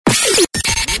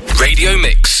Radio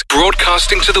Mix,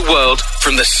 broadcasting to the world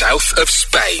from the south of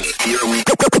Spain.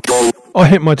 I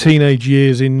hit my teenage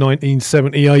years in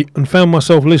 1978 and found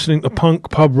myself listening to punk,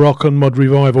 pub rock and mod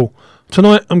revival.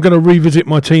 Tonight I'm going to revisit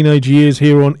my teenage years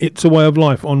here on It's a Way of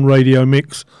Life on Radio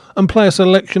Mix and play a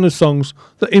selection of songs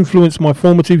that influenced my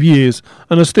formative years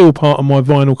and are still part of my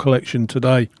vinyl collection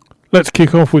today. Let's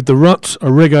kick off with The Ruts, a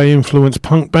reggae-influenced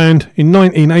punk band. In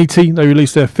 1980, they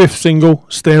released their fifth single,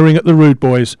 Staring at the Rude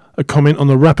Boys, a comment on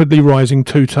the rapidly rising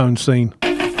two-tone scene.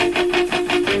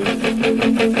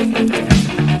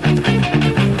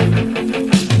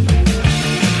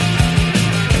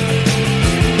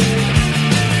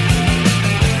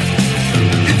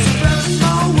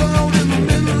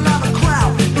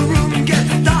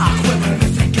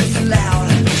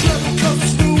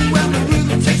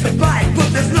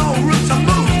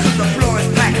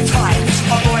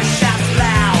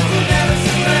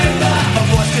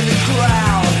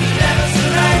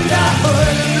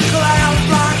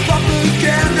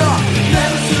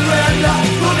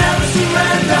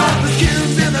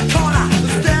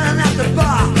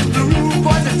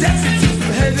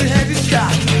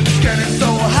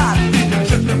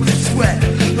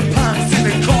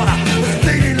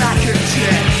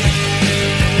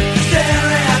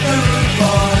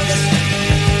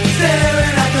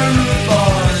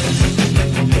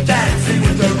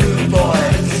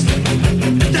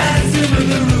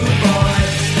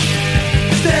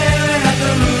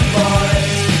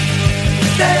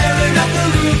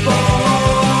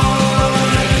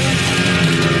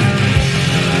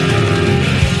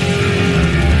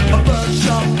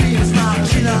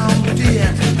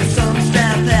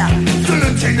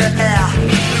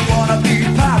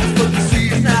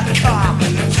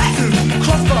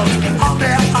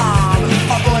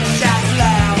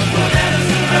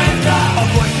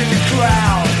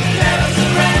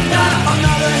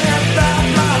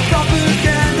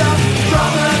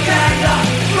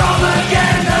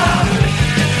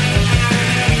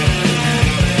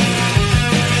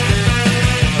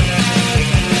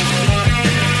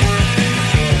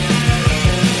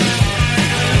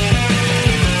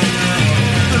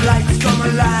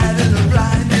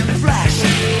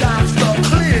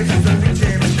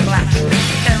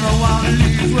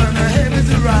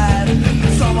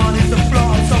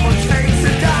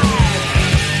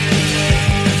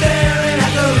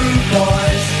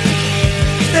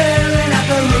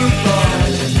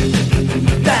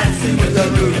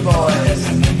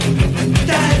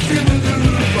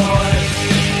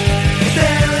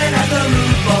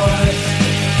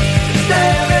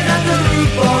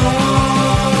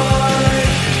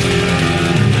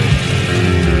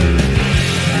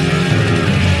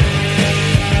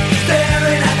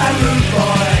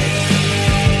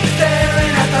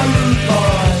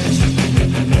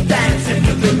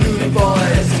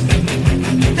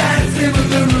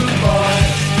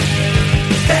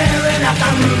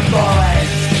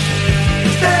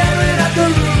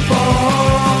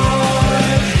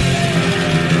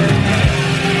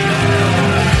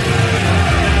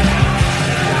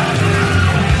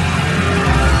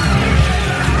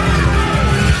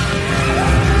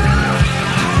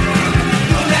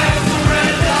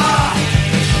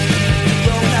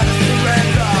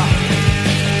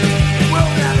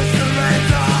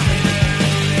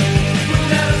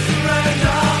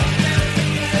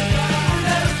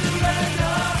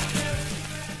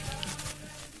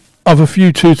 I've a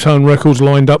few two-tone records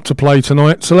lined up to play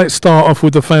tonight, so let's start off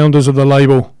with the founders of the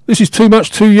label. This is Too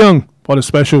Much Too Young by The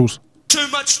Specials. Too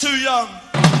much too young.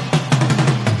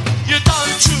 You done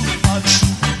too much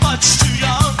too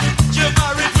young. You're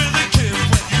married with a kid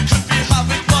when you could be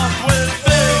having fun with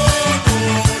me.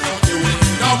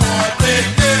 No more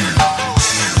thinking.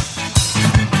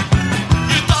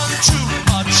 You done too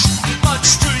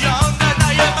much too young, and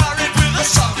now you're married with a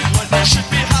son when you should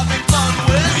be having fun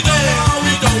with me.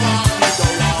 We don't want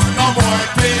no more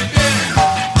thinking.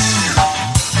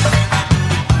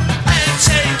 And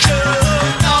take you,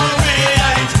 no we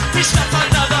ain't. We spent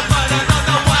another fight,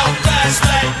 another wild last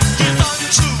night. You done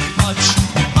too much.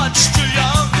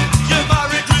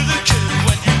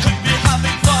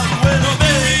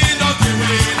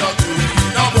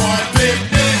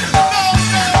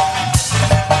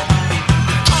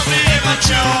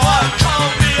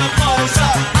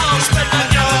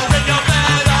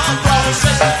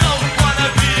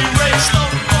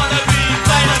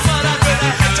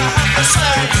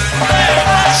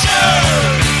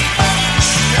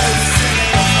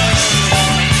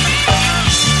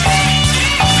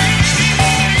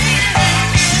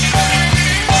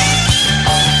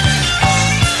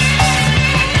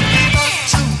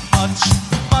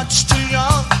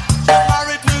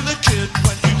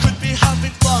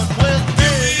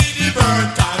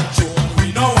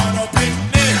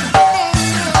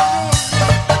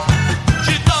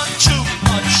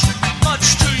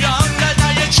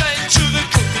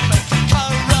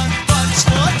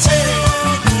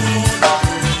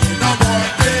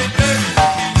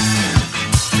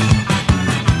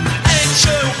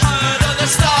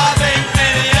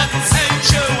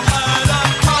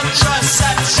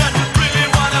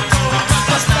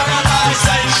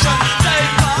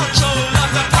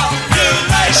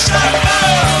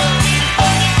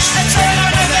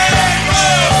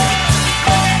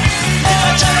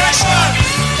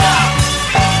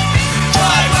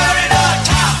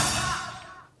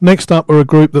 Next up are a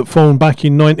group that formed back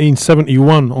in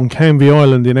 1971 on Canvey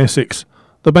Island in Essex.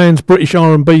 The band's British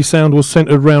R&B sound was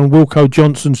centred around Wilko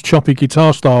Johnson's choppy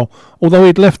guitar style, although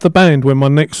he'd left the band when my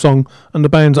next song and the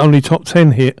band's only top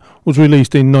 10 hit was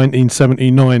released in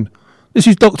 1979. This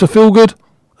is Dr. Feelgood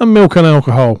and Milk and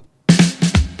Alcohol.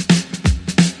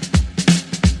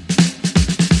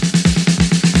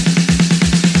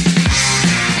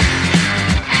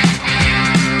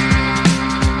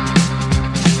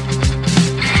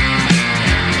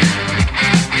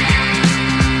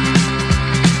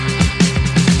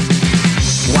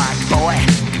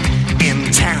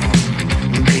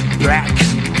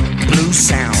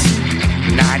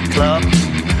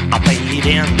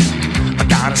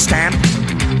 Got a stamp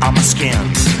on my skin.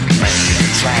 Main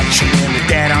attraction, nearly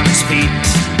dead on his feet.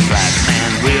 Black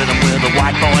man rhythm with a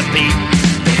white boy beat.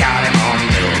 They got him on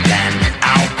milk and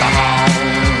alcohol.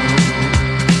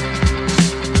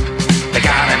 They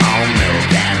got him on milk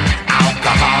and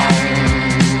alcohol.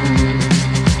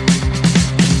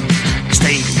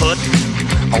 Stay put,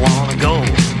 I wanna go.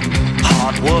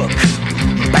 Hard work,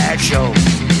 bad show.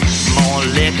 More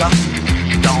liquor,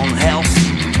 don't help.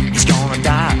 He's gonna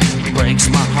die. Breaks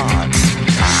my heart.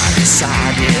 I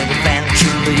decided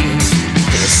eventually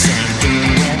this ain't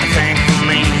doing anything for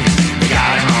me. They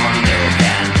got him on milk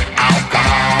and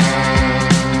alcohol.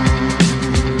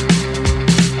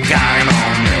 Got him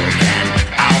on milk and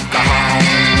alcohol.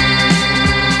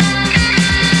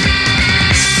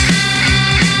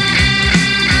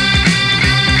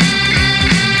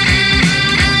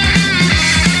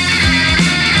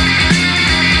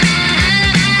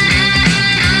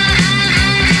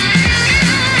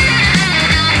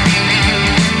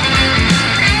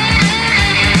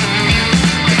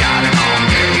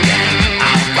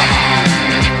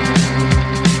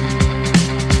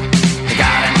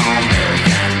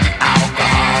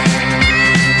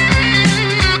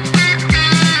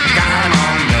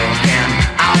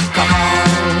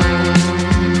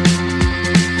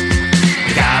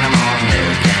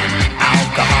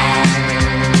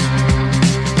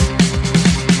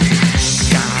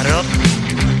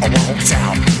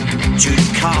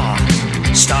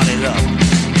 Started up,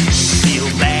 feel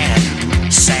bad,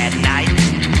 sad night,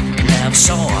 never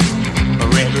saw a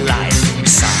red light.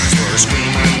 Signs were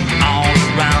screaming all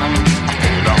around. I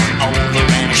pulled on over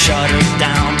and shut her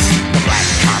down. The black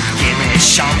cop gave me a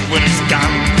shot with his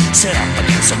gun. Set up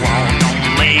against the wall, don't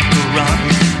make a run.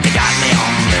 They got me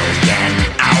on milk and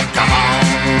alcohol.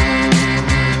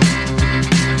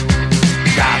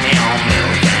 Got me on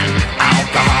milk and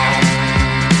alcohol.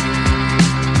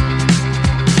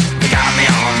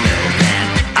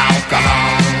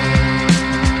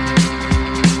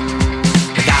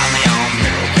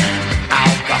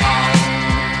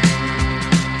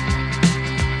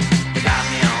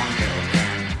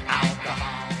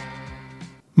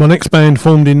 My next band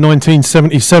formed in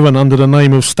 1977 under the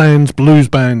name of Stan's Blues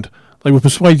Band. They were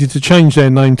persuaded to change their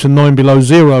name to 9 Below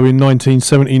Zero in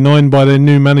 1979 by their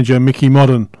new manager Mickey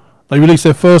Modern. They released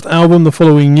their first album the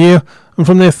following year, and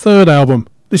from their third album,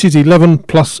 this is 11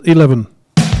 plus 11.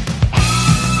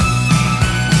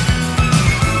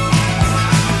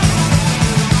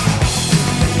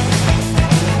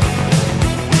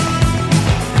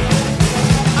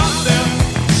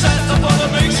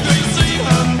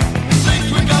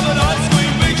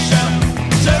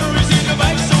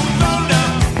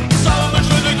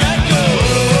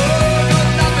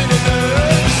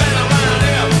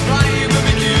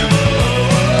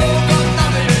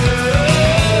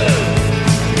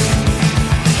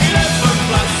 Left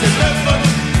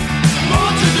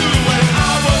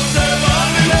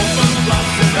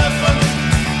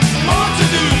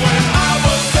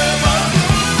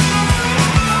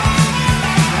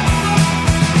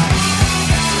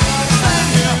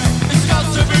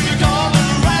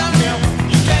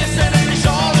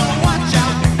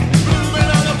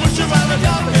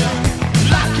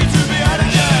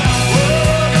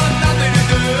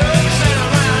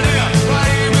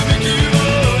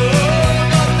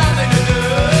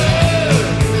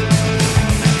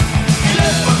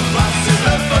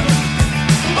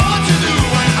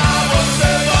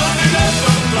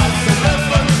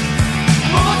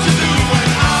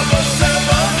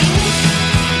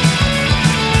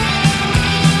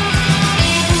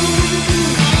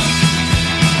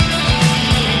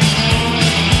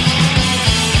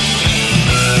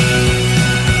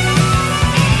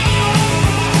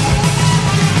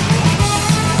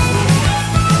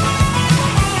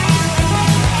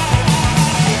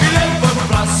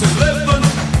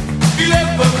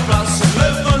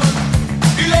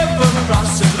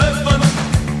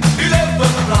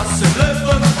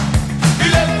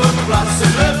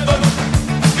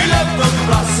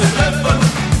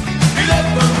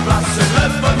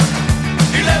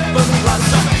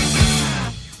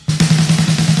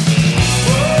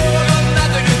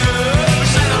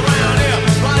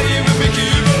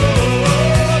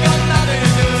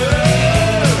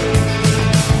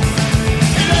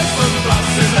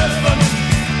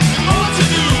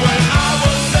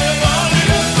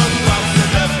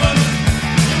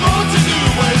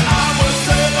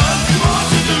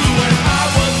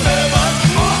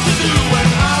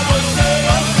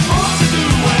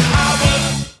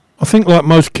think like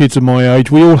most kids of my age,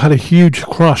 we all had a huge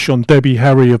crush on Debbie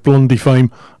Harry of Blondie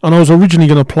fame, and I was originally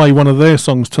going to play one of their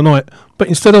songs tonight, but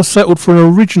instead I settled for an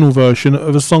original version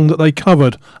of a song that they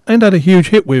covered and had a huge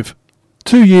hit with.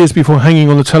 2 years before Hanging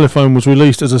on the Telephone was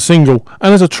released as a single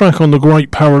and as a track on the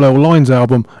great Parallel Lines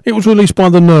album, it was released by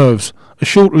The Nerves, a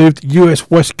short-lived US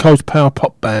West Coast power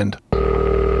pop band.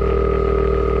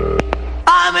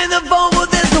 I'm in the phone, but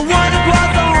there's the one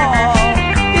across the hall.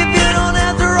 If you don't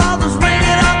answer, I'll just ring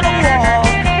it off the wall.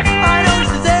 I know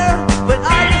she's there, but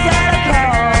I just had a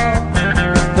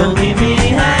call. Don't leave me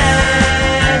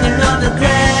hanging on the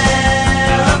telephone.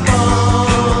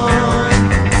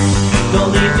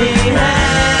 Don't leave me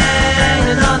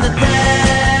hanging on the telephone.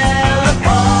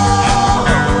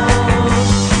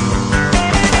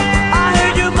 I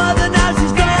heard your mother, now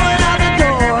she's going out the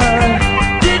door.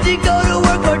 Did you go to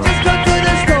work or just go to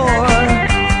the store?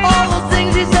 All those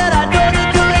things he said I told her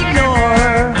to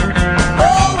ignore.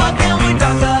 Oh, why can't we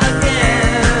talk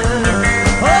again?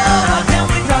 Oh, why can't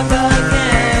we talk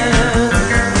again?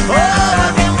 Oh, why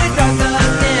can't we talk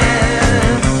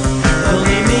again? Don't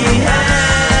leave me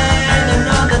hanging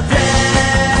on the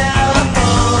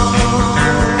telephone.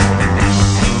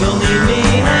 Don't leave me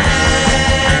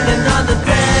hanging on the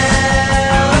telephone.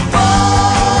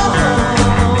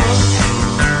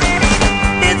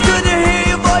 It's good to hear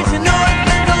your voice, you know it's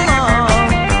been so long.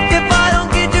 If I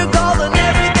don't get your call, then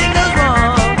everything goes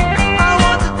wrong. I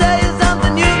want to tell you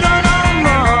something you don't know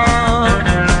wrong.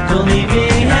 Don't leave me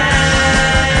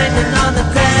hanging on the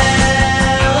telephone.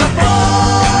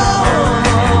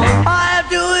 I have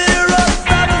to interrupt,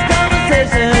 stop this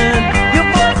conversation. Your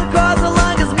voice across the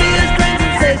line gives me a strange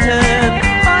sensation.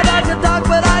 I'd like to talk,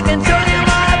 but I can show you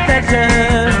my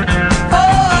affection. Oh,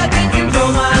 I can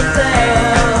control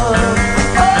myself.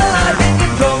 Oh, I can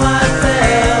control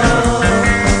myself.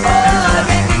 Oh, I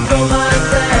can control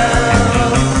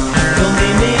myself. Don't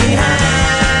leave me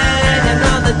hanging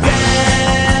on the telephone.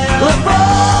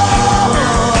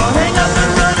 Hang up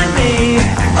and run at me.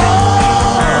 Oh,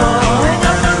 hang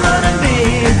up and run at me.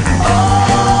 Oh,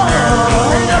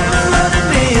 hang up and run at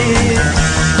me.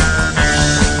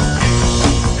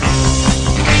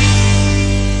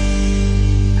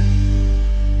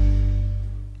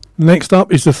 Next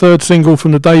up is the third single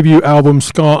from the debut album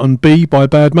Scar and B by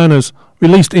Bad Manners,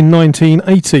 released in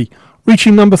 1980.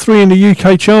 Reaching number 3 in the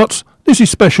UK charts, this is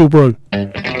Special Brew.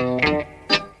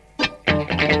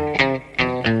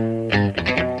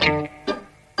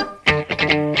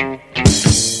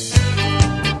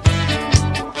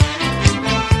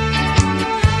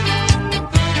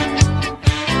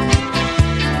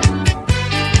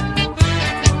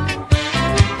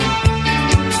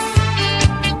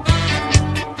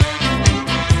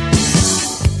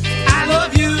 I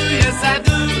love you, yes I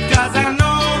do, 'cause I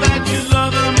know that you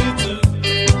love me too.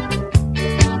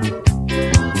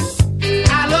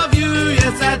 I love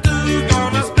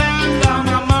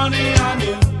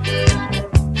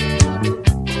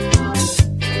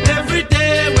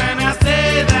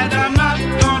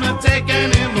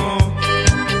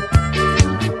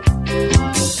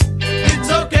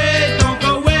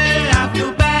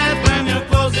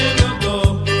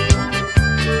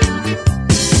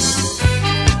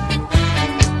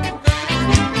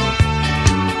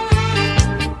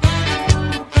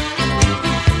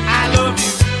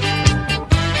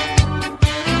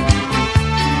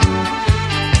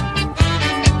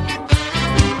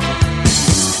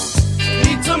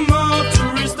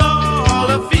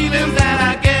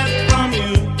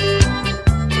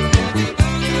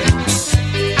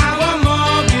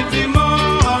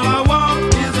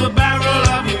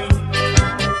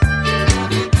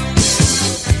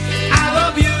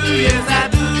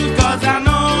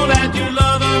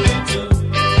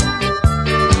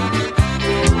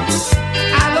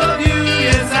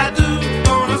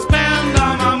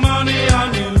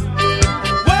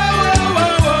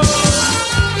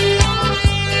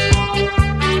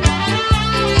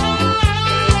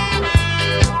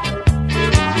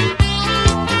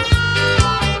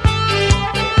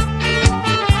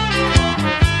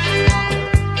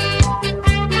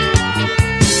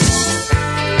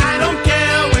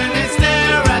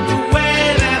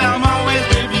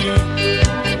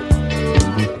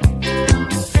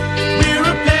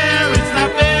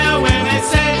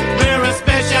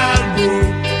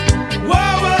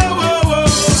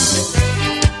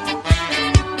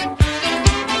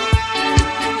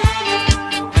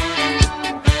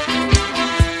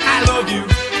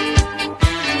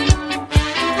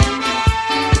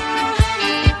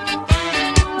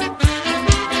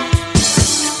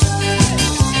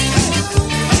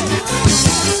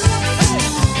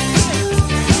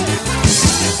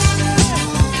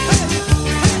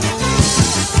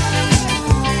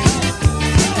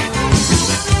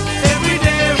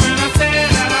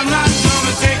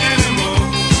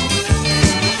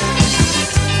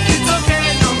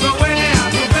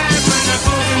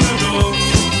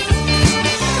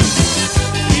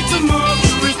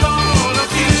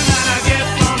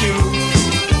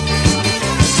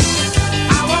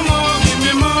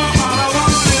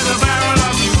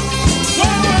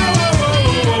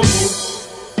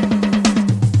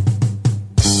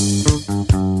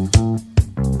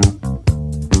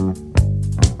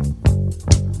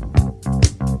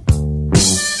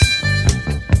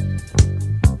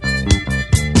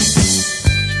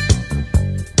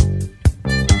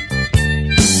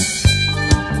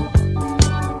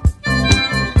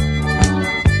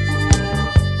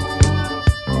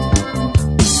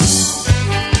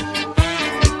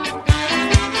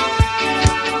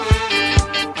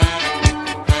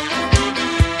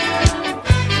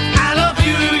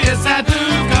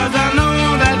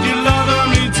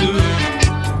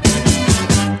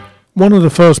One of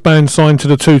the first bands signed to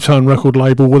the Two-Tone record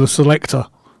label were the Selecter.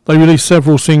 They released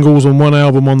several singles and one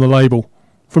album on the label.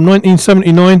 From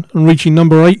 1979 and reaching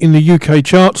number 8 in the UK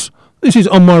charts, this is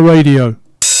On My Radio.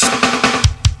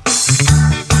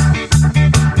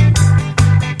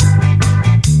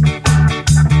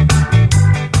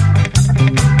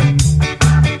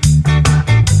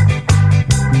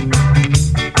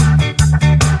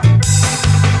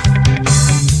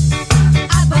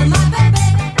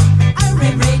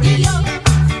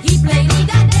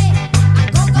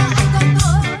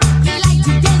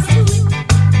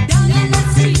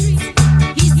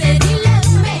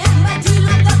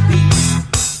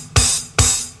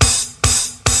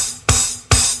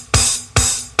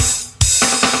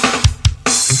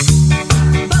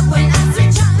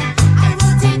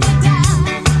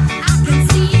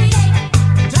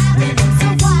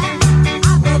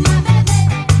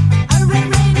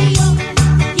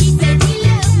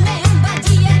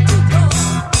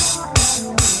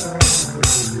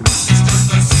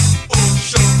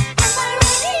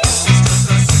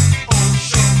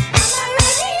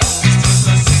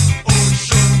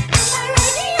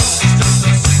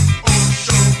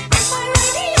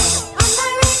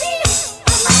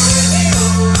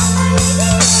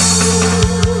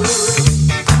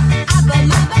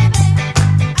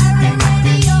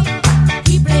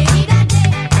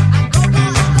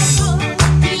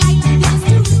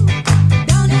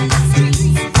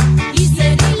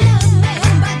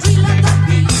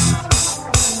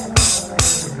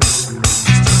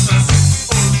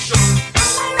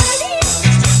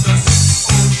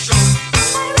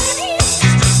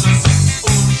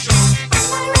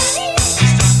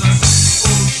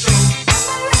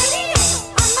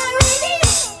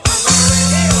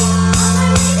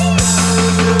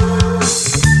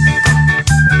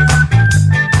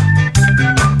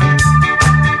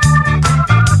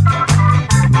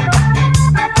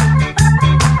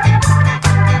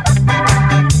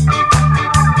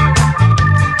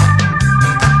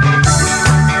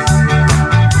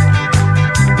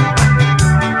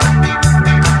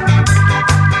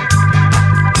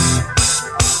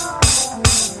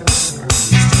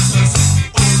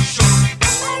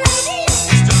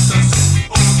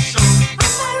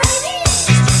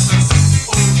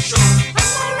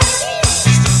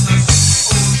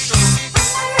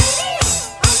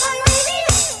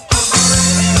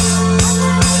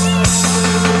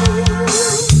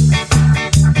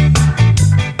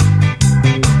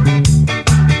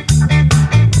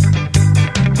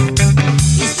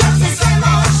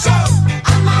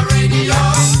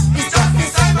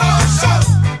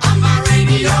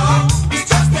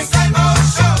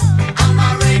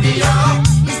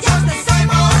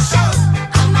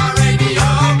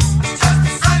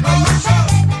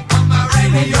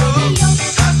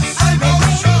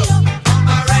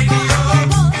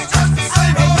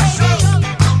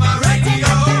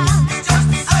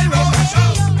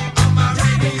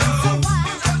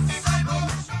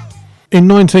 In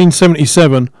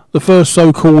 1977, the first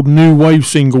so-called new wave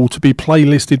single to be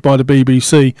playlisted by the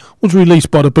BBC was released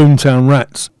by the Boomtown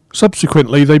Rats.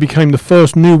 Subsequently, they became the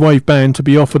first new wave band to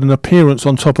be offered an appearance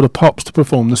on Top of the Pops to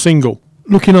perform the single.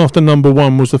 Looking After Number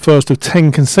 1 was the first of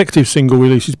 10 consecutive single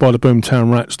releases by the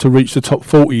Boomtown Rats to reach the top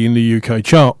 40 in the UK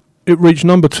chart. It reached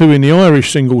number 2 in the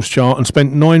Irish singles chart and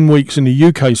spent 9 weeks in the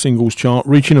UK singles chart,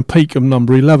 reaching a peak of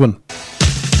number 11.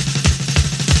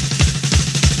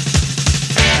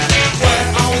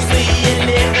 Keep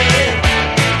it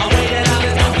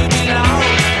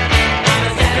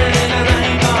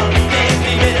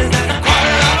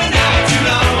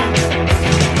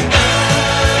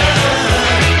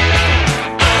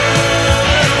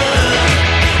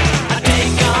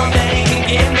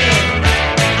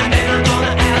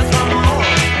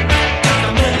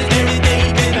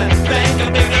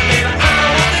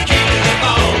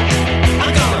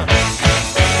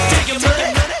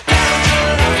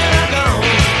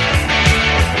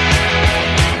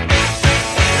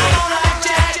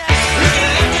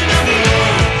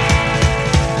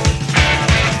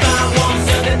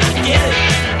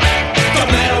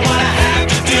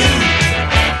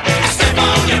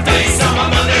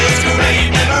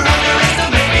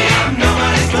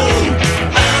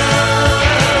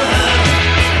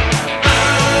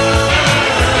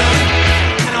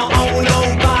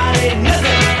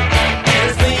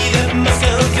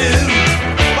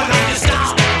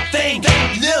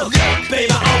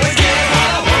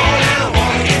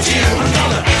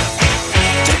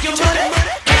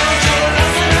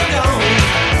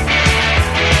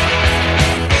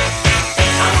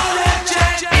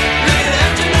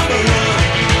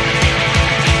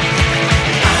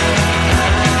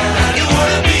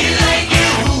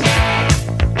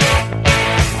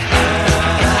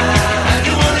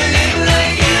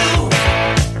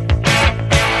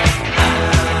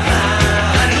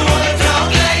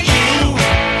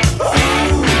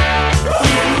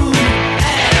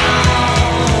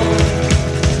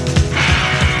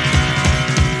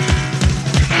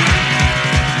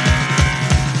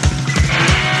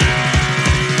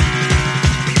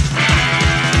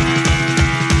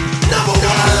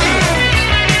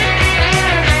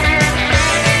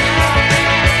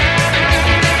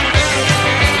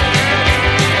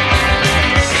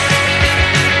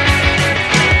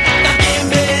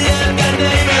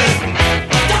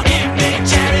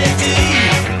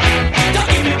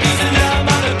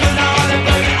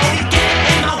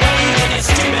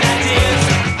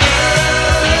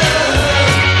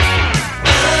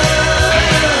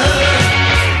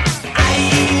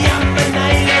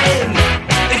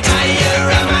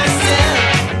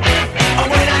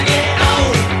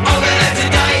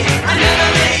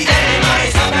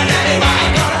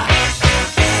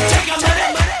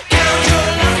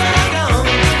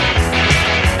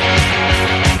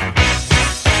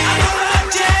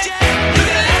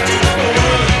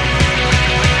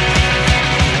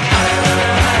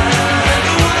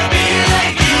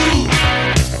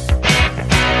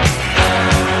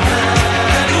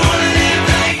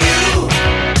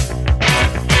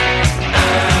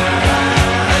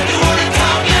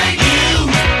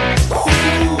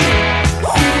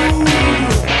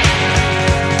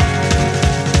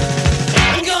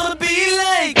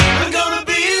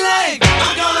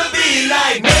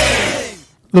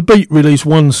The Beat released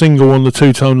one single on the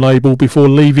Two Tone label before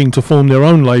leaving to form their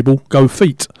own label, Go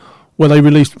Feet, where they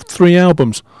released 3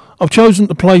 albums. I've chosen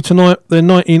to play tonight their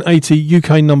 1980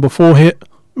 UK number 4 hit,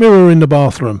 Mirror in the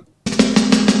Bathroom.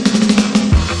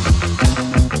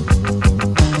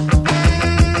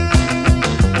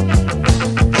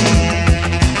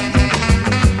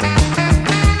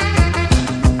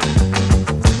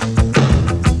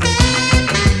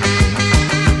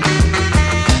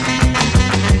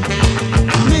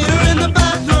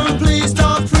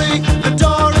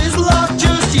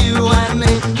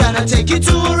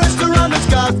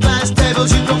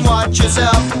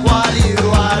 Yourself while you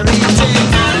are eating.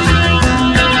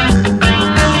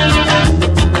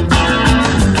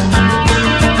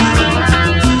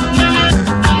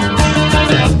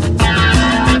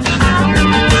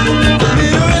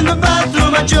 Mirror in the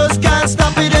bathroom, I just can't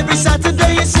stop it. Every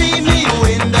Saturday you see me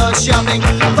window shopping.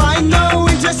 Find no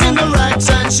interest in the racks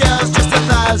and shelves, just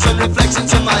 1,000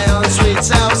 reflections of my own sweet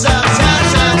self.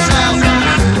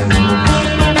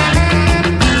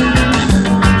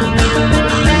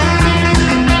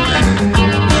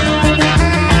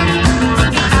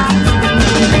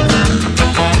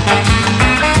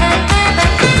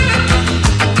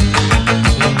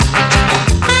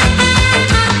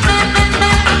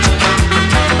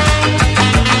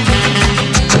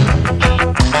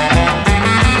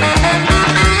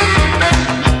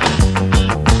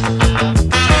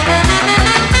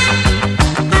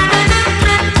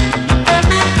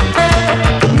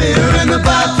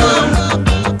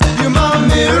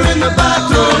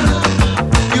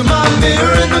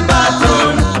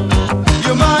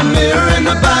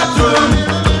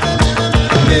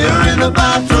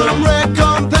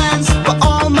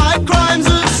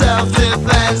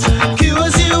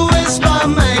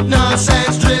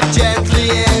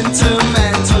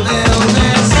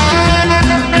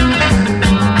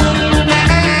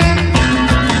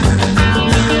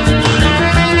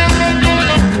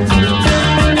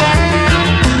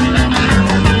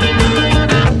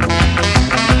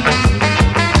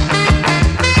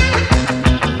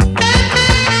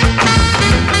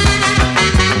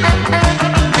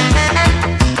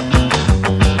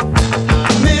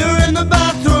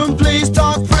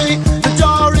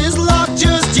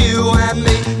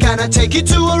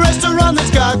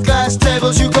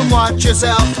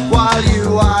 Yourself while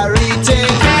you are eating.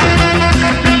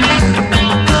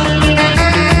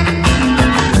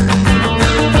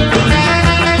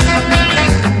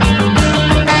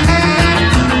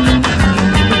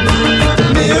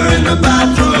 Mirror in the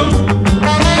bathroom.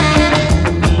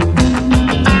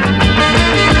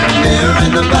 Mirror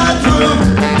in the bathroom.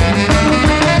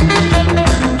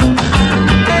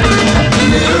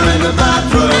 Mirror in the bathroom. Mirror in the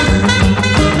bathroom.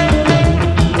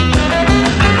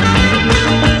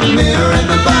 Mirror in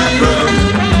the bathroom.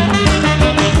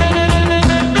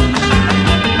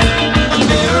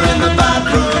 Mirror in the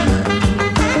bathroom.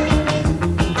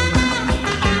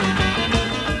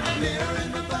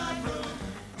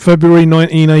 February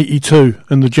 1982,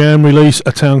 and the Jam release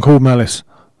A Town Called Malice.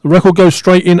 The record goes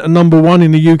straight in at number 1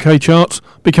 in the UK charts,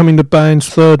 becoming the band's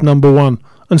 3rd number 1,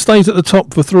 and stays at the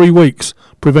top for 3 weeks,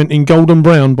 preventing Golden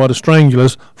Brown by the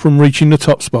Stranglers from reaching the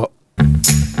top spot.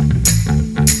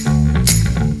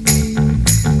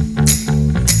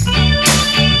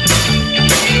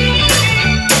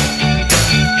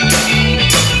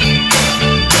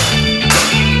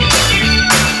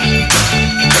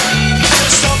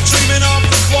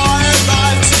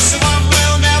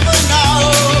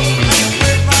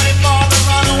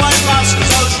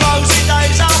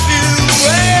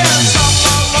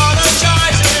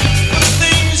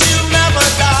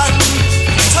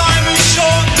 Time is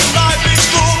short and life is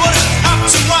cool, but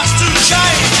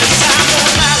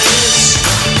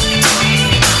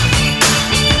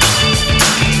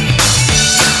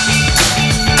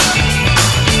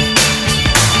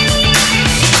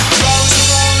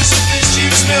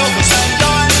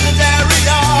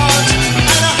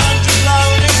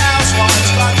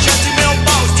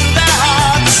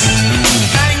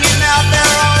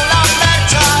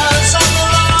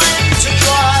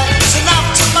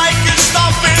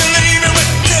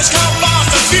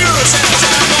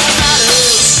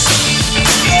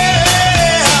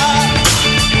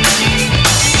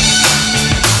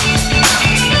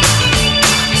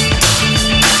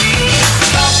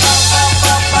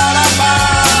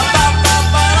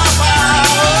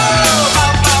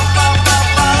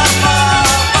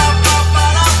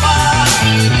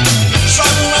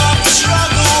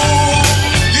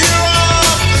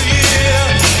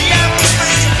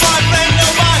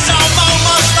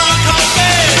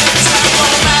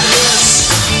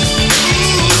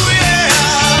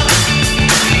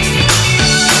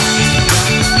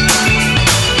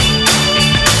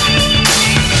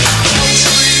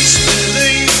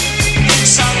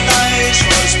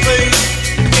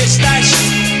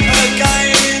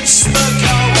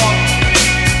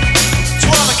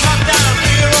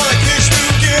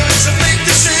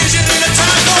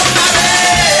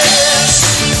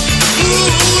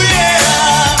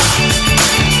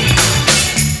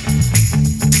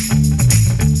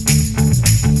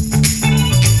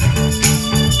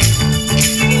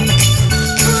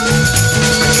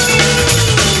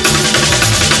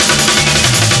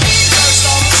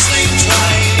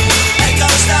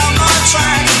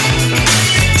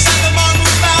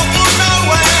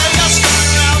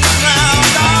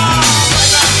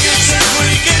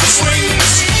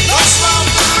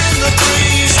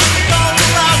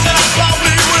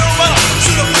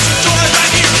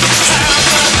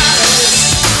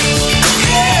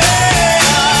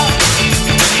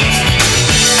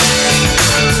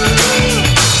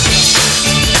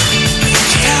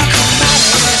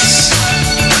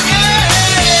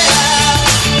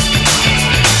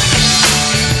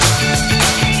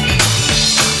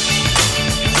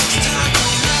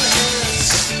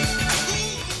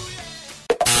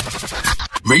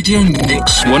Radio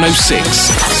Mix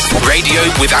 106. Radio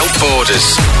without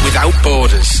borders. Without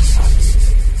borders.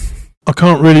 I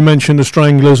can't really mention the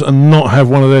Stranglers and not have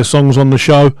one of their songs on the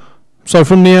show. So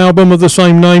from the album of the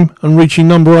same name and reaching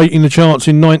number 8 in the charts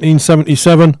in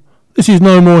 1977, this is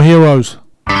No More Heroes.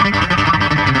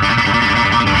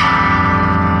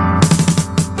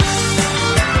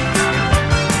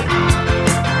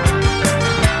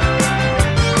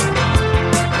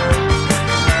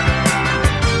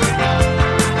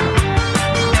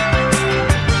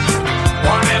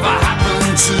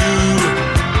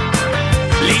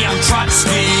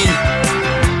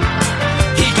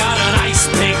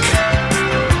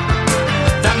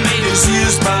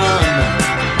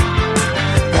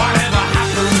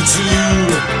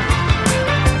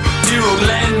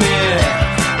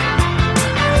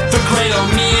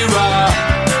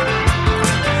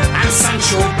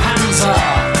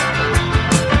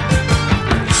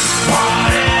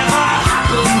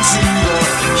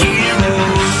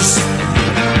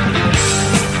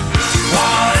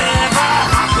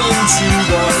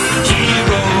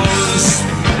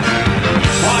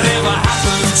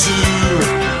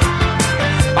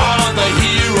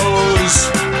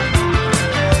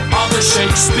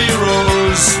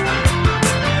 Shakespeare's,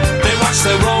 they watch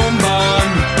their own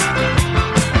burn.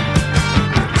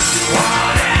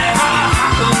 Whatever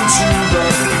happened to the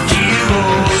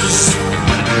heroes?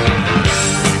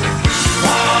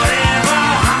 Whatever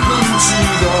happened to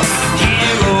the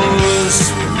heroes?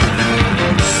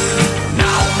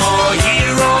 No more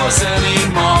heroes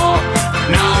anymore.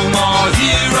 No more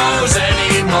heroes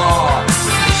anymore.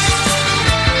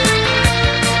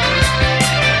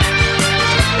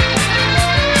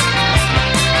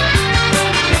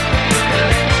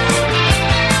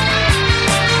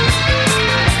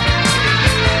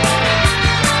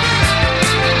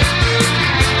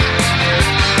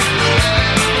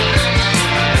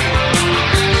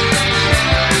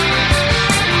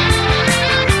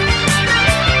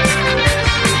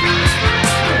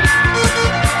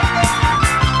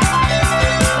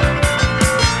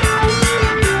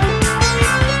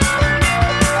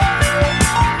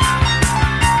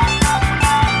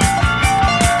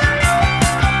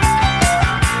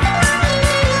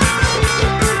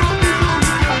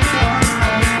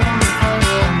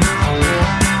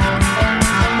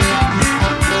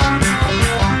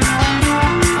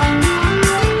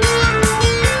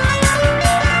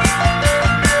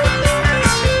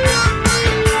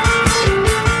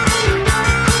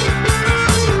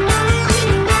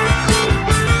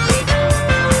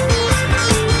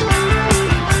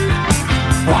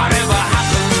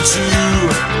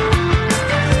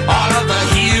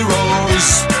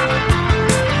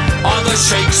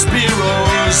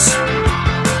 Shakespeare's,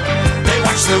 they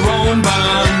watch their own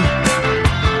burn.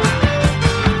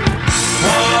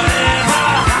 Whatever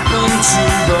happened to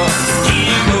the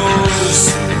heroes?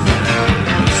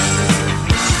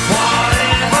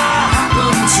 Whatever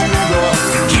happened to the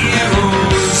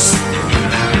heroes?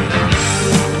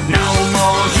 No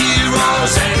more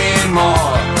heroes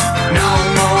anymore. No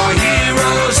more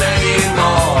heroes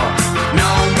anymore.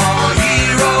 No more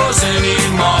heroes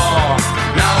anymore.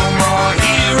 No more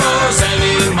heroes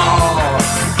anymore.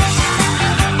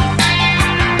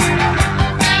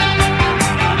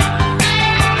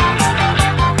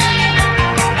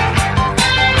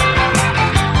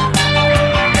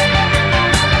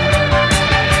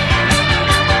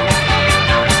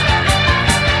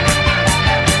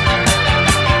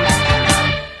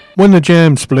 When the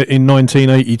Jam split in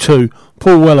 1982,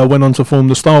 Paul Weller went on to form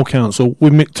the Style Council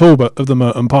with Mick Talbot of the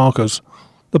Merton Parkers.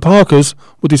 The Parkers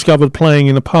were discovered playing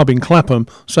in a pub in Clapham,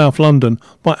 South London,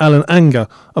 by Alan Anger,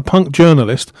 a punk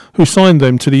journalist who signed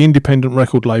them to the independent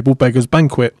record label Beggars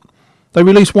Banquet. They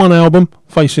released one album,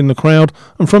 Facing the Crowd,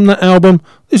 and from that album,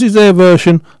 this is their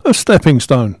version of Stepping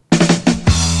Stone.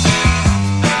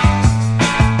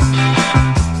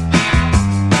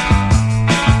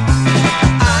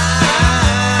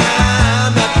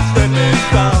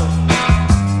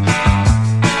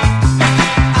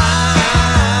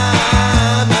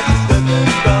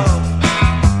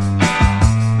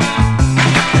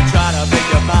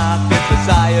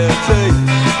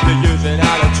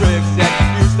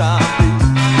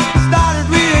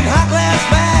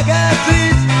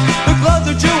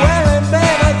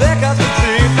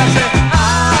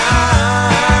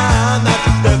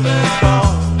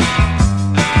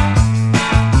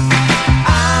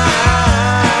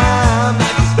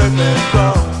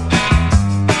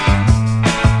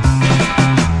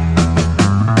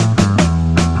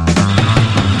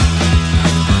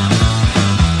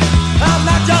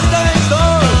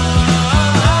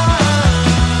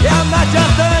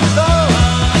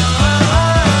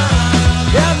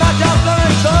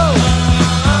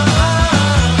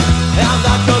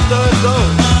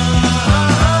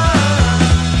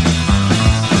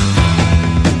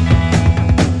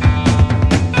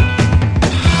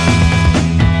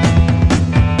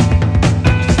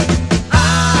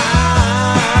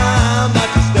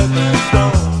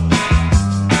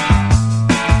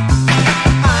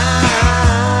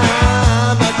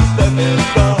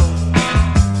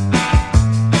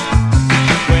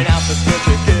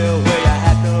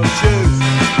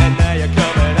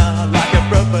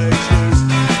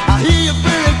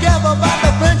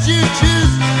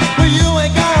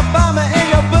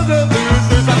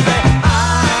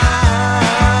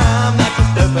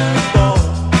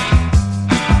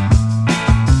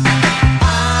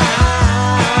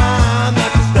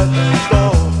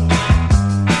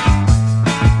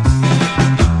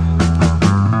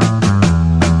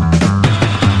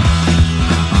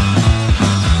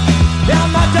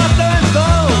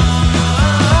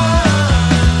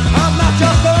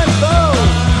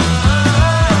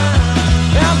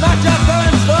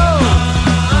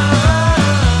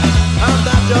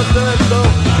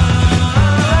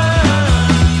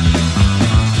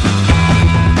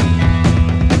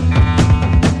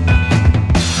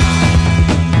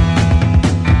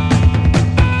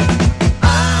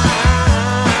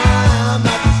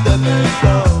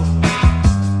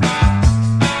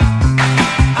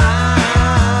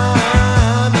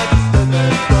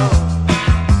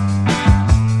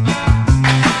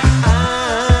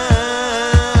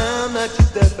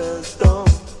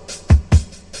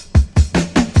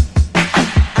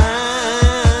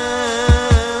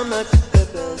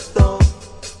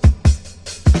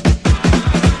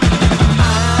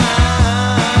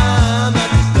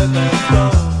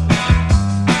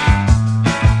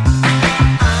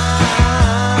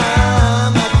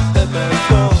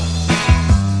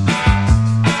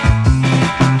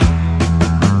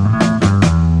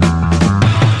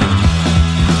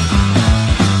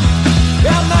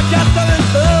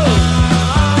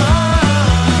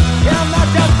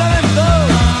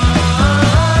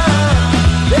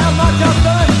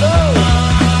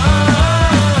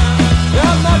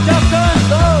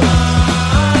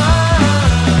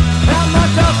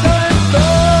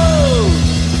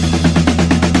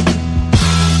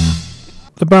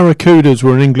 Barracudas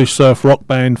were an English surf rock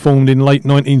band formed in late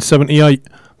 1978.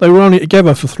 They were only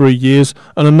together for 3 years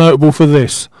and are notable for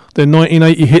this, their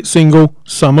 1980 hit single,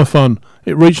 Summer Fun.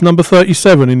 It reached number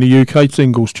 37 in the UK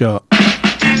singles chart.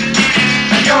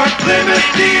 Your Plymouth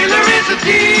dealer is a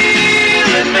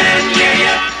dealing man,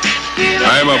 yeah.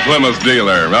 I'm a Plymouth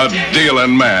dealer, a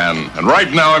dealing man. And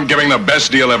right now I'm giving the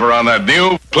best deal ever on that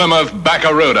new Plymouth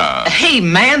Barracuda. Hey,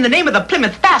 man, the name of the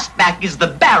Plymouth Fastback is the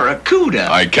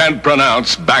Barracuda. I can't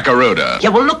pronounce Barracuda. Yeah,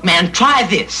 well, look, man, try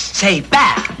this. Say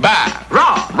back.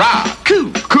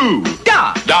 Coo.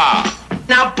 Da.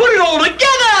 Now put it all together.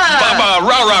 Baba,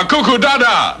 rah, cuckoo,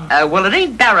 dada. Well, it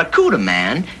ain't Barracuda,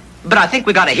 man, but I think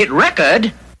we got a hit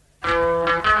record.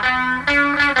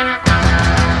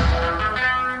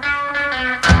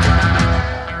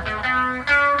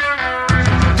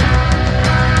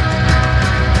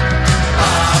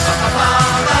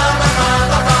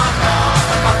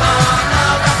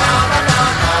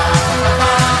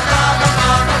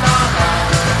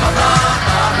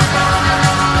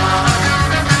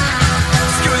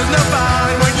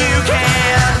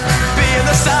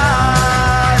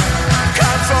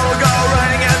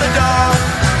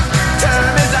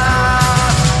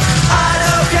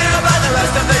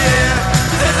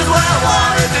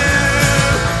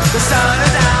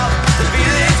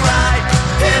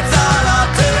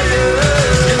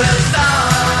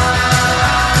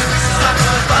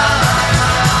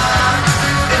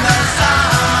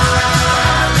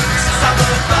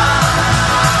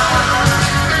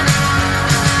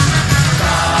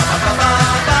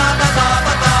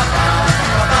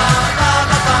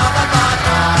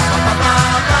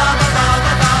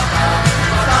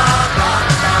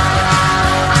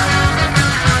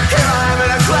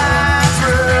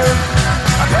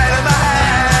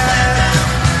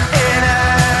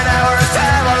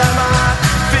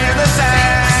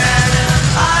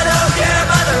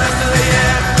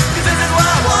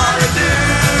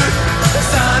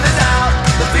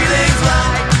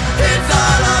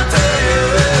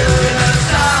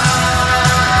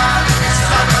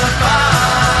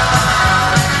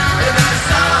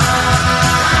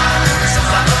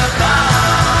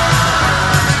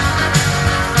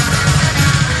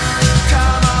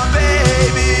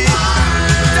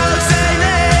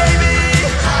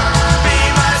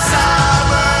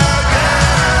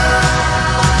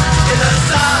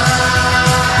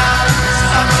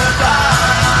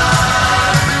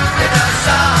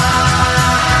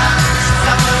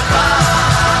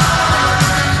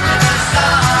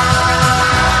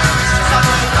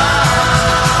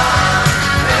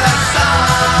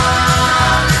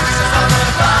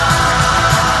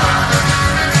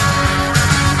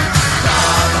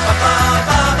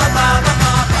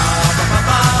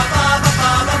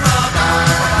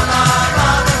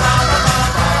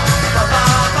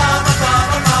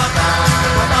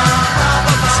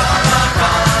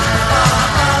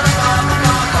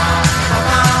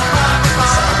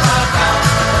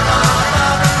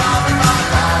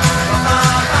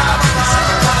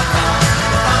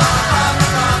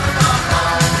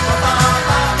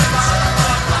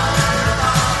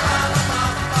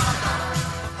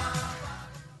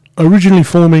 Originally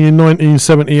forming in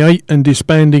 1978 and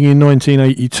disbanding in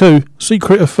 1982,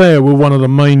 Secret Affair were one of the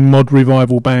main mod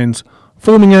revival bands.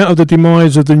 Forming out of the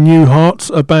demise of the New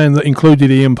Hearts, a band that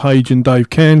included Ian Page and Dave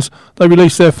Cairns, they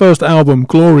released their first album,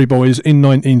 Glory Boys, in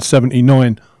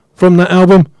 1979. From that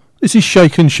album, this is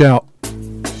Shake and Shout.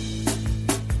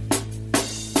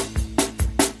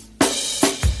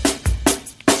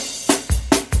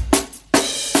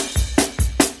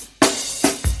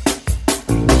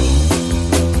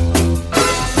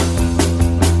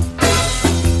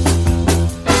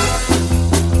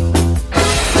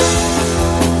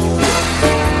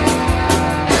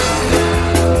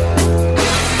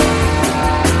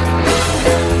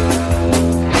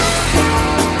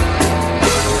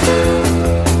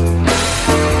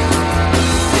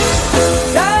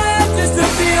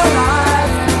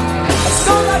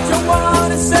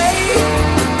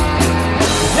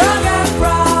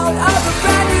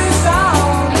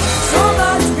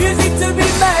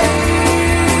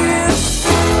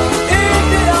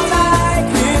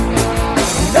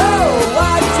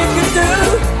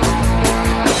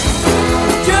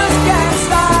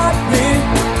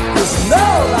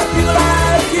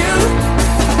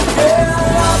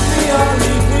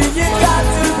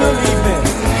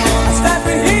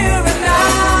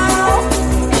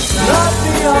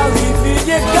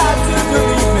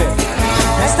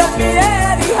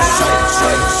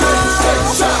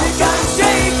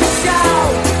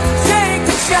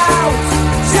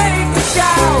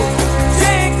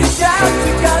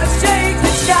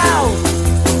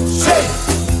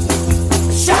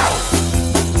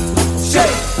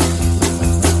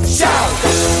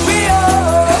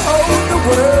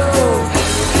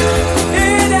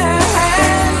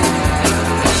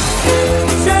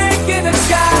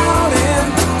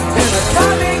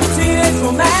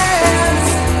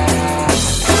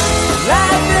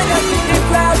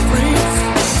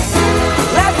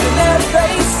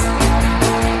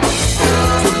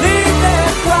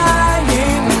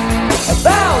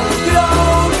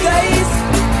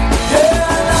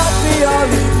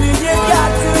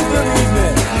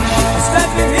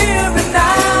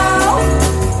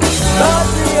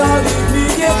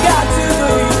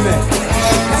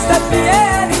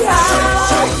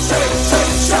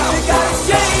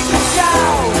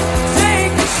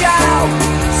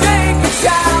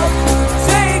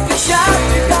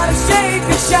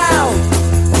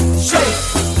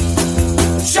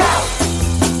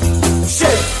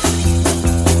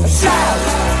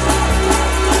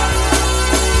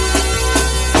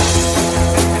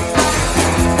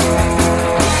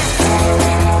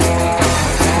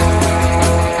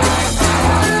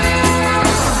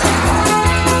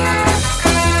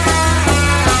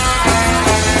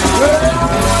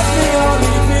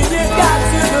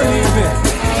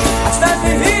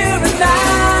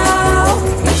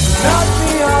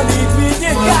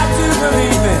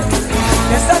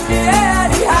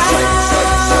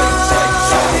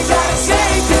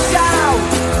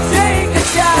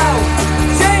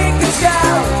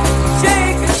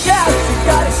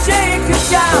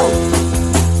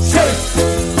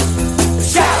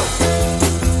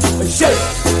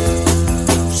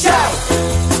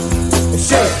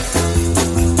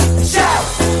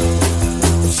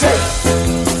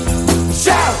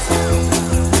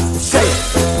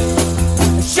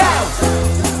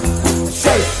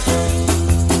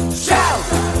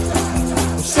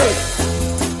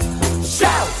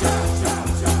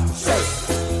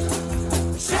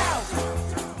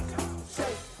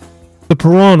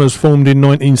 Piranhas formed in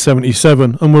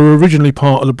 1977 and were originally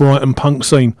part of the Brighton punk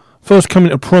scene, first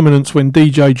coming to prominence when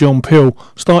DJ John Peel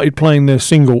started playing their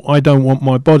single I Don't Want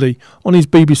My Body on his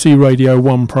BBC Radio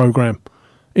 1 programme.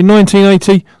 In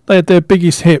 1980 they had their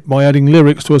biggest hit by adding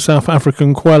lyrics to a South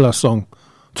African Kwela song.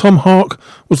 Tom Hark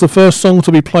was the first song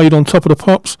to be played on Top of the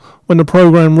Pops when the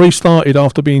programme restarted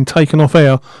after being taken off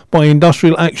air by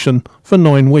Industrial Action for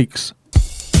 9 weeks.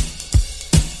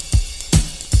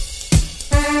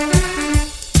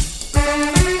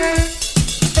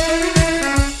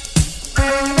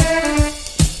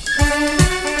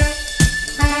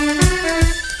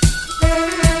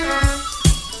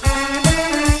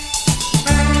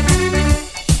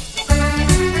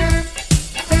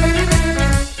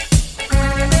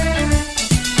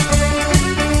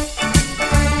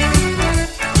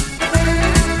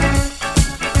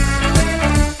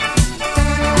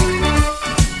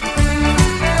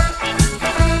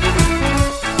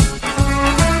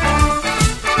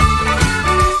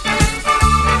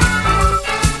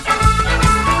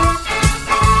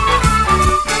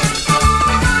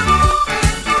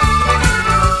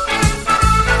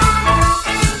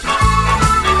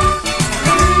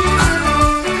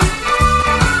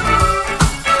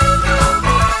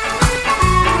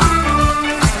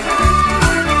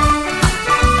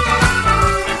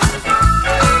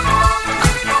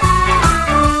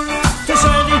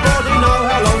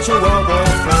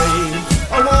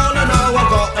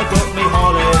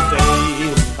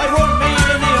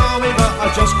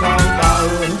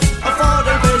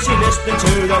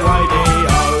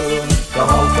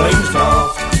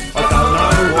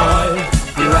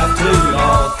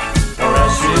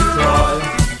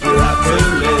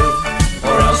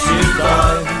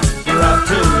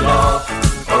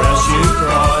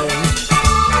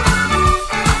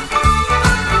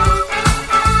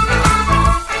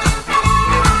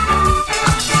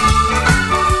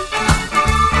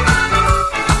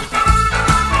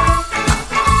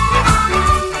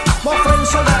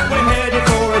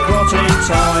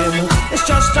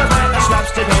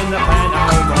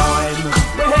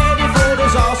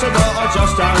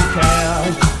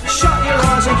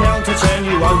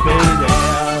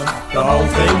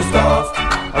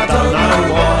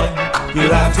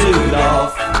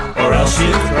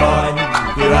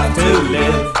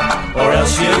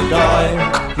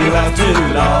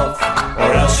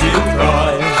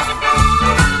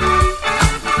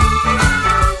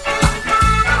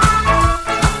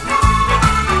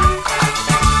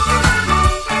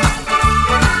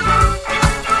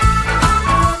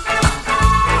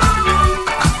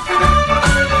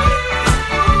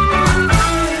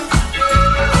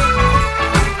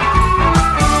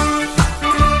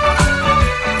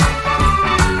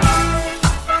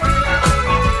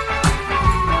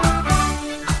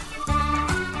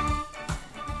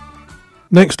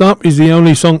 Next up is the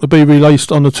only song to be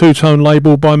released on the two-tone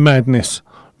label by Madness.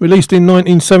 Released in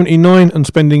 1979 and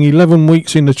spending 11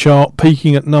 weeks in the chart,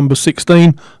 peaking at number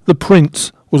 16, The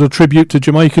Prince was a tribute to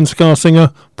Jamaican ska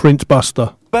singer Prince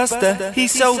Buster. Buster, he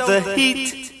sold the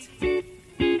heat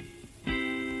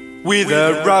with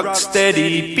a rock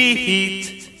steady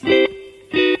beat.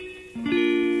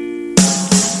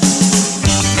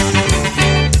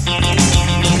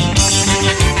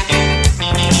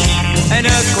 An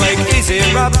earthquake is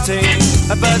erupting,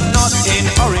 but not in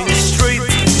Orange Street.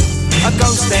 A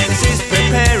ghost dance is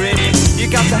preparing, you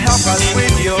got to help us with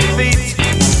your feet.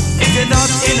 If you're not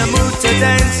in a mood to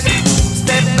dance,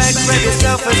 step back, grab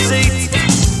yourself a seat.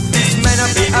 This may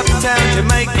not be uptown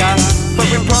Jamaica, but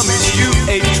we promise you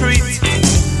a treat.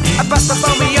 A buster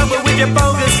phone me over with your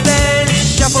bogus dance,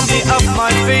 shuffle me off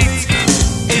my feet.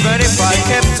 Even if I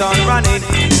kept on running,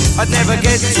 I'd never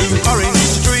get to Orange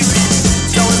Street.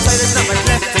 So I'll say there's nothing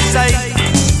left to say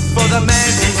for the man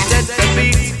who set the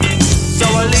beat. So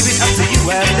I'll leave it up to you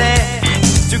out there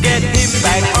to get him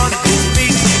back on his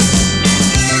feet.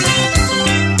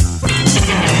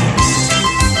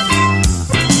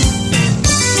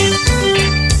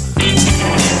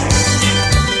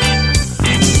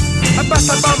 A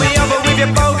buster phone me over with your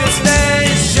bogus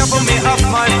dance, shuffle me off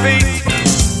my feet.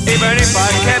 Even if I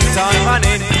kept on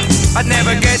running, I'd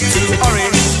never get to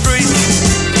Orange Street.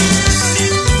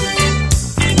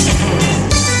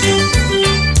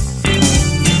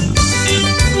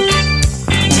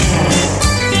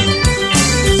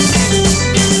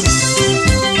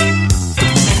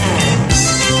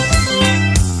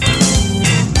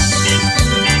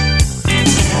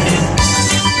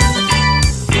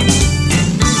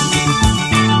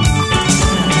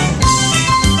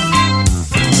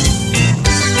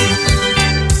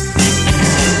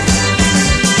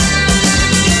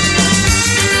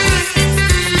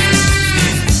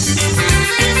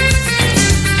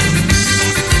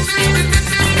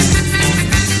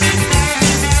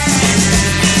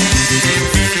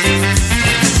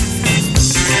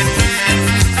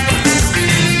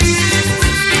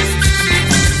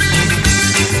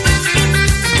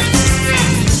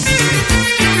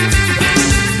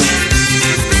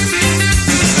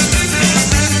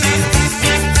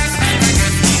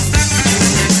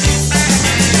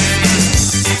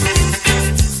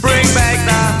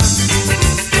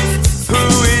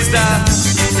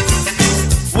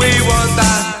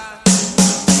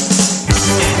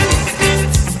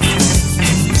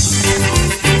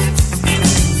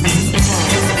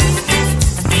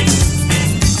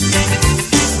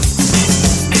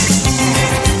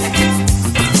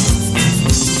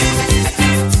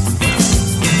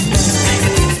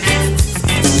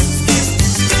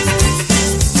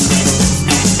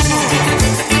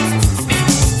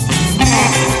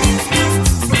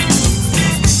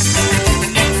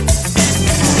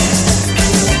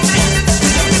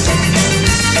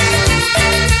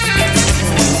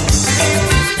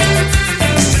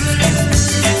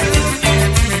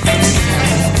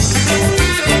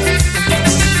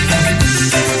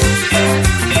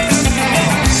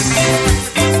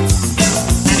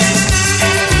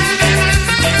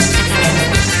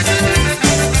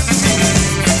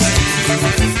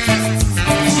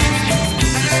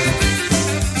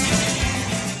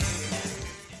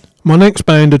 My next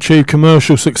band achieved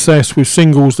commercial success with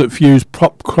singles that fused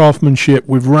pop craftsmanship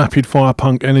with rapid-fire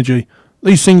punk energy.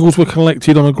 These singles were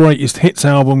collected on a greatest hits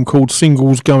album called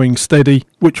Singles Going Steady,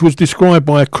 which was described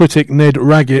by critic Ned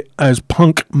Raggett as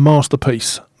punk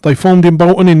masterpiece. They formed in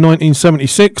Bolton in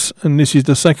 1976, and this is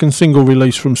the second single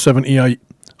release from 78.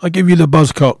 I give you the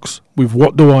Buzzcocks with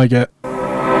What Do I Get?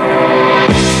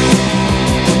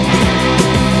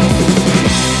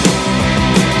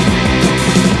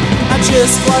 I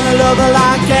just wanna love her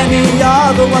like any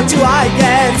other, what do I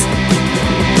get?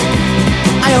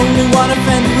 I only want a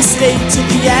friend who will stay to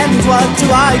the end, what do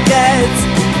I get?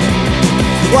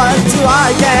 What do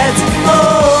I get?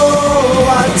 Oh,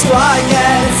 what do I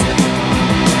get?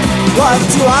 What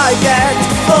do I get?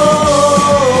 Oh,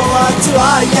 what do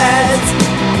I get?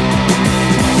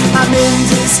 I'm in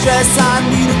distress, I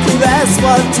need a caress,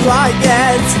 what do I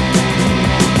get?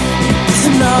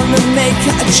 And I'm a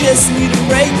maker, I just need a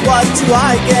break, what do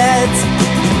I get?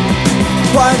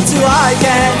 What do I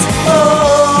get?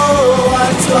 Oh,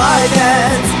 what do I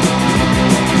get?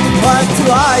 What do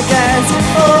I get?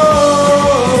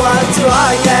 Oh, what do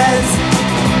I get?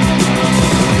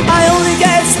 I only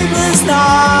get sleepless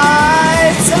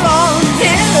nights alone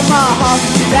in my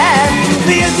haunted bed.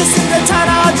 The interest in the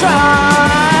town I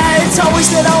tried, I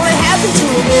wish that only happened to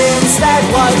me instead.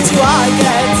 What do I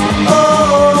get?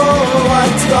 Oh, what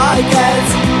do I get?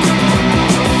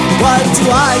 What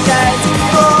do I get?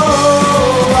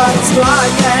 Oh, what do I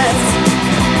get?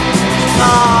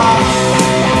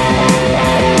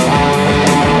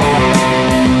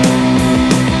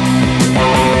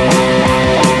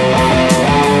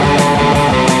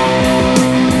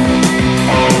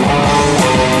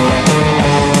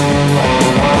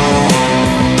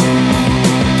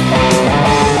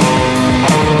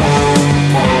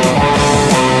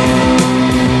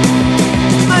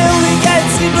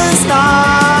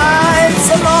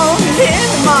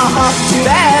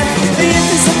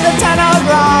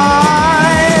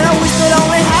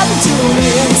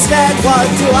 What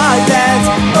do I get?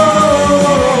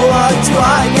 Oh, what do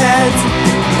I get?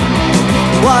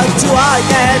 What do I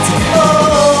get? Oh,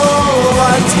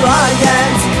 what do I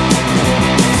get?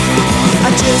 I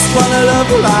just wanna love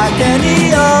her like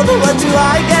any other. What do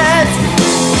I get?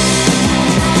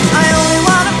 I only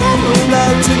wanna follow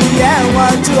love to the end.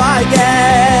 What do I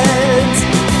get?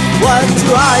 What do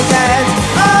I get?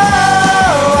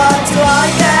 Oh, what do I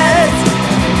get?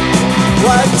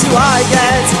 What do I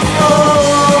get?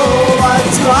 Oh, what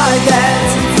do I get?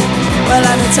 Well,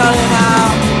 let me tell you now.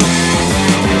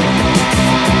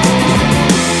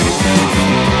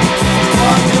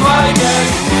 What do I get?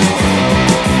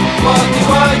 What do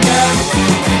I get?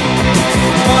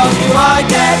 What do I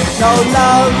get? No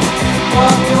love.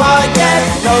 What do I get?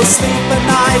 No sleep at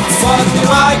night. What do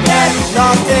I get?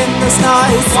 Nothing that's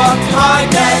nice. What do I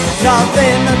get?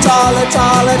 Nothing at all, at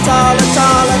all, at all, at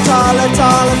all, at all, at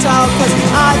all, at all. 'Cause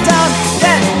I don't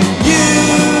get you.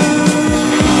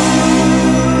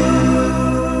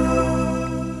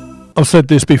 I've said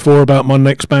this before about my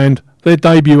next band. Their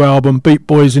debut album, Beat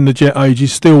Boys in the Jet Age,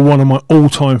 is still one of my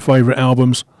all-time favourite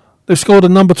albums. They've scored a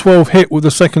number 12 hit with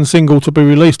the second single to be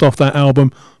released off that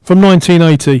album from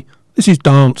 1980. This is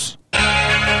Dance.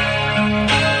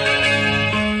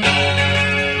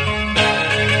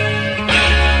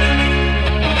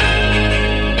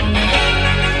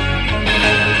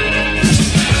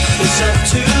 It's up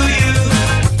to you.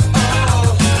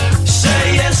 Oh,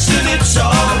 say yes and it's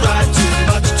alright. Too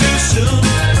much too soon.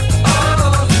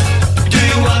 Oh, do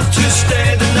you want to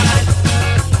stay the night?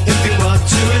 If you want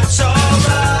to, it's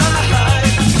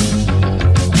alright.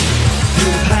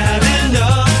 You've had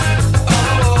enough.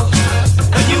 Oh,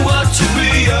 and you want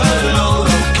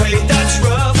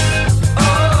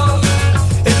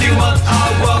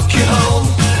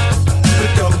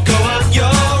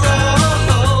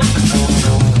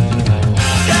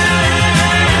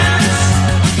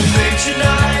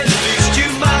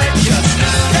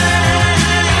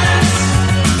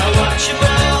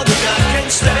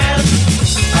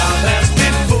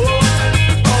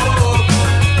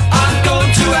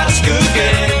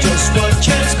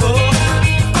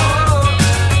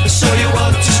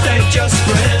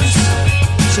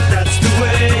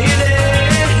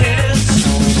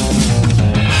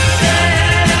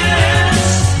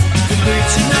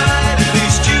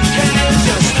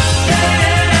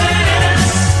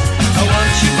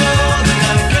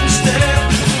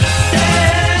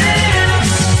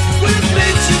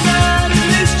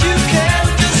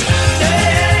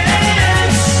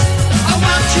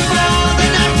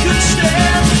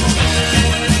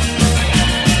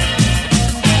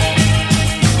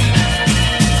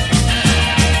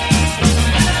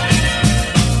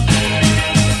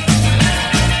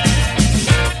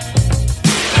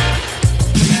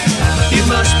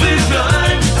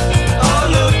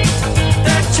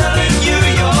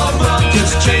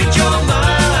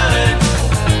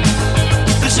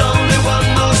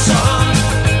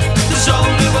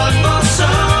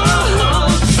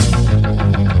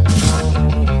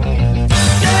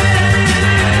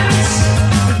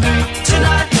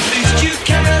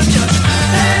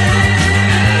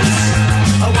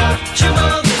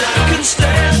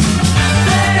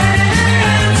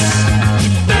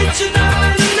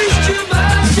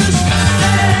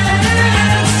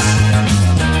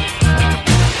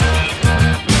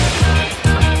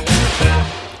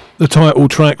The title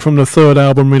track from the third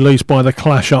album released by The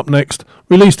Clash up next.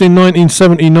 Released in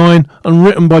 1979 and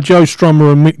written by Joe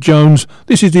Strummer and Mick Jones,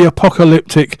 this is the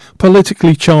apocalyptic,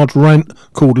 politically charged rant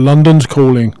called London's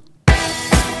Calling.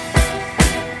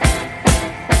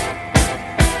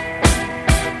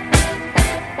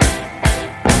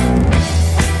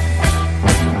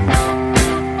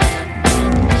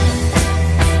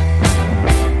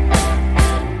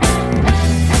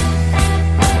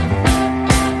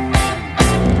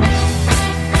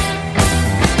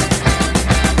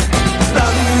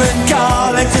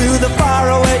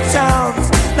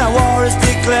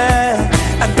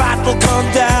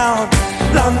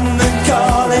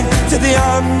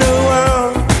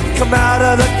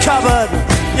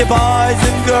 You boys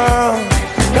and girls,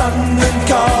 London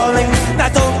calling. Now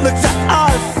don't look to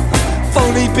us.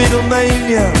 Phony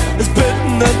Beatlemania has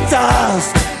bitten the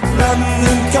dust.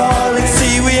 London calling.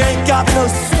 See, we ain't got no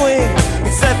swing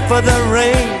except for the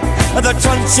rain and the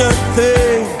truncheon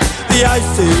thing. The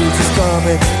ice age is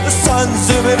coming, the sun's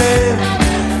zooming in.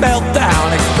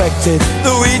 Meltdown expected,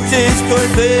 the wheat is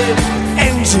going thin.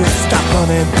 Engines stop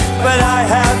running, but I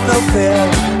have no fear,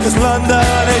 'cause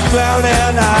London is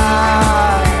drowning.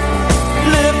 I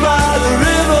live by the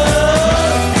river,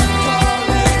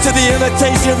 to the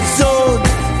imitation zone.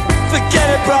 Forget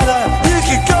it, brother, you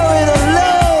can go it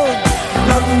alone.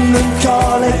 London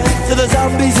calling to the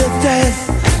zombies of death.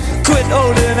 Quit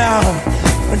holding out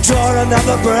and draw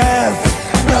another breath.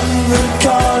 London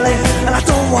calling, and I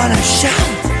don't wanna shout,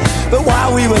 but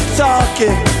while we were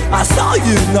talking, I saw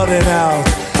you nodding out.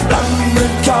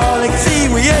 London calling, see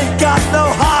we ain't got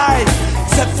no hide,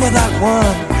 except for that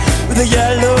one with the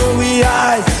yellowy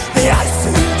eyes. The ice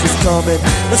age is coming,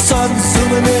 the sun's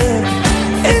zooming in.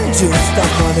 Engines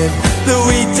stop running, the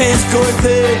wheat is going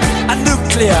thin. A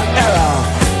nuclear error,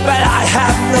 but I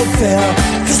have no fear,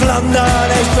 'cause London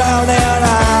is drowning.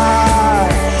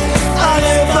 I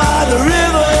live by the river.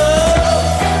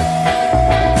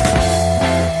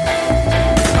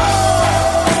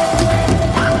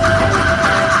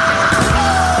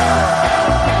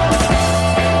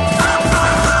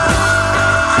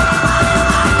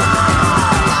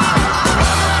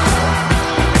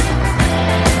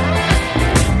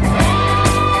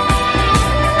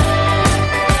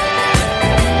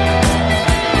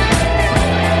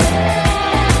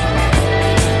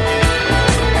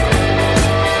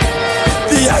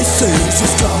 The ice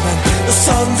is coming, the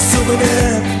sun's zooming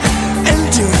in.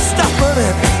 Engines stop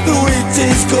running, the wheat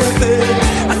is going thin.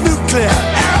 A nuclear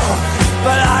error,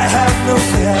 but I have no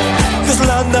fear, 'cause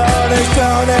London is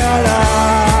drowning.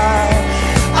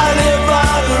 I live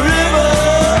by the river.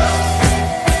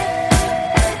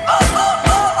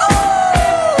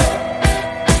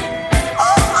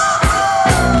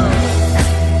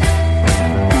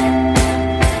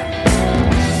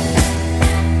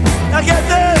 Now get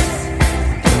this.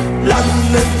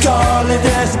 London calling,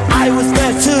 yes, I was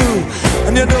there too.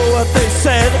 And you know what they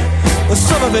said? Well,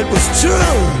 some of it was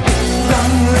true.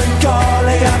 London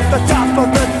calling at the top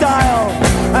of the dial.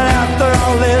 And after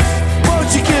all this,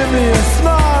 won't you give me a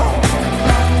smile?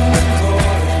 London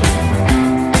calling.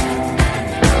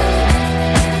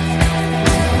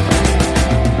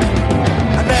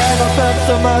 I never felt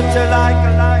so much alike.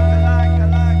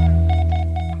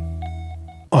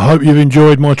 I hope you've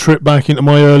enjoyed my trip back into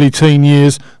my early teen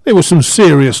years. There was some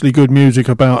seriously good music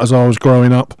about as I was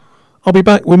growing up. I'll be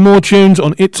back with more tunes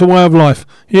on It's a Way of Life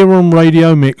here on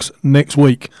Radio Mix next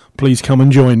week. Please come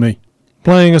and join me.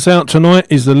 Playing us out tonight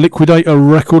is the Liquidator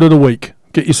Record of the Week.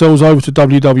 Get yourselves over to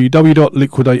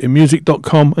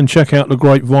www.liquidatormusic.com and check out the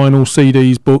great vinyl,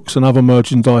 CDs, books and other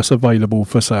merchandise available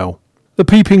for sale. The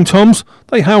Peeping Toms,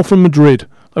 they hail from Madrid.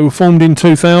 They were formed in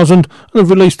 2000 and have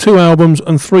released 2 albums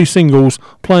and 3 singles,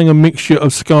 playing a mixture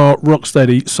of ska,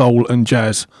 rocksteady, soul and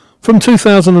jazz. From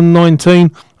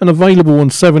 2019 and available on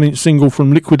 7-inch single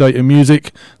from Liquidator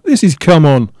Music, this is Come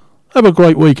On. Have a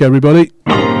great week, everybody.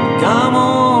 Come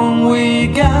on, we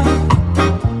got,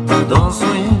 don't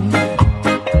swing.